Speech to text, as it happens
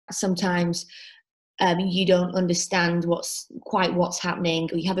sometimes you don't understand what's happening,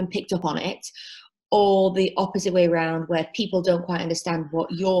 or you haven't picked up on it, or the opposite way around, where people don't quite understand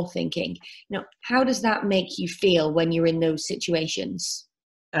what you're thinking. How does that make you feel when you're in those situations?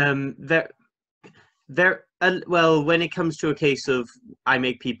 There, well, when it comes to a case of I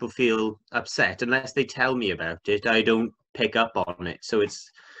make people feel upset, unless they tell me about it, I don't pick up on it. So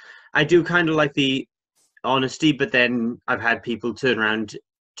I do kind of like the honesty, but then I've had people turn around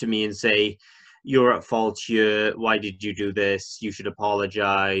to me and say, "You're at fault here. Why did you do this? You should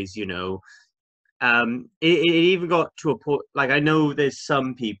apologize." It even got to a point, like, I know there's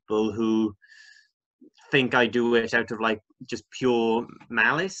some people who think I do it out of like just pure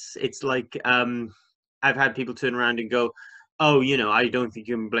malice. It's like, I've had people turn around and go, "Oh, I don't think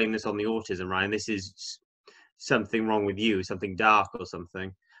you can blame this on the autism, Ryan. This is something wrong with you, something dark or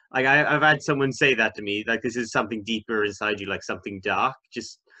something." Like, I've had someone say that to me, like, this is something deeper inside you, like something dark,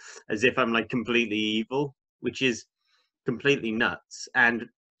 just as if I'm like completely evil, which is completely nuts. And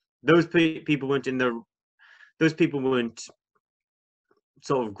those people weren't those people weren't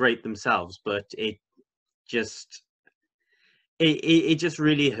sort of great themselves, but just it just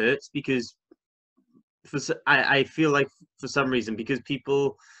really hurts, because I feel like for some reason, because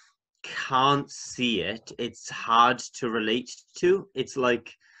people can't see it, it's hard to relate to. It's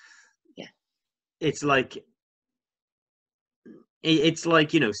like, Yeah. it's like it's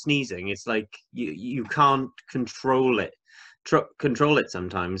like, sneezing. It's like you can't control it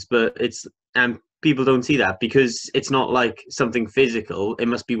sometimes, but and people don't see that because it's not like something physical. It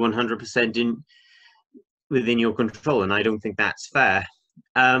must be 100% within your control, and I don't think that's fair.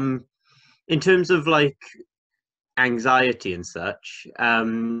 In terms of like anxiety and such,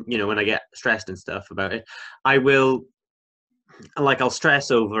 when I get stressed and stuff about it, I'll stress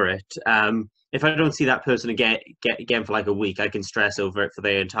over it. If I don't see that person again for like a week, I can stress over it for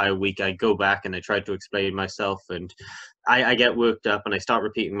the entire week. I go back and I try to explain myself, and I get worked up and I start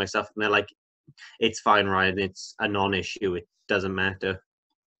repeating myself, and they're like, "It's fine, Ryan. It's a non-issue. It doesn't matter."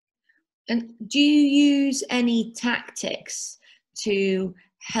 And do you use any tactics to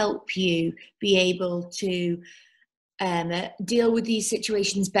help you be able to deal with these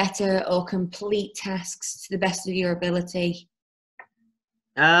situations better, or complete tasks to the best of your ability?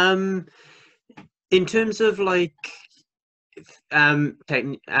 In terms of like,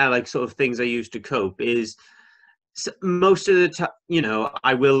 like sort of things I use to cope is, most of the time,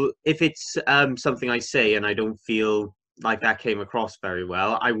 I will, if it's something I say and I don't feel like that came across very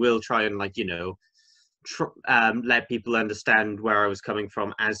well, I will try and like, let people understand where I was coming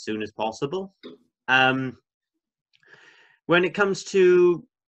from as soon as possible. When it comes to,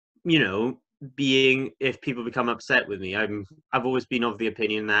 if people become upset with me, I've always been of the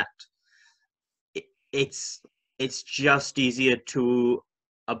opinion that it's just easier to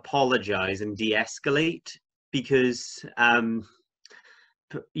apologize and de-escalate, because go,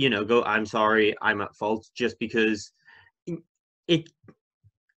 "I'm sorry, I'm at fault," just because it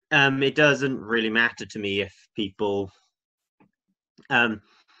it doesn't really matter to me if people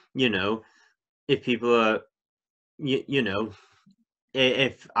you know if people are you know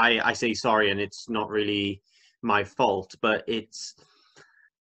if I say sorry and it's not really my fault, but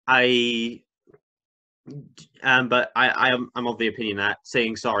I I'm of the opinion that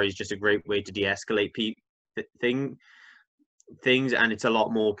saying sorry is just a great way to de-escalate things, and it's a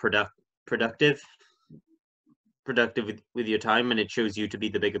lot more productive with your time, and it shows you to be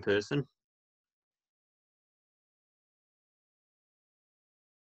the bigger person.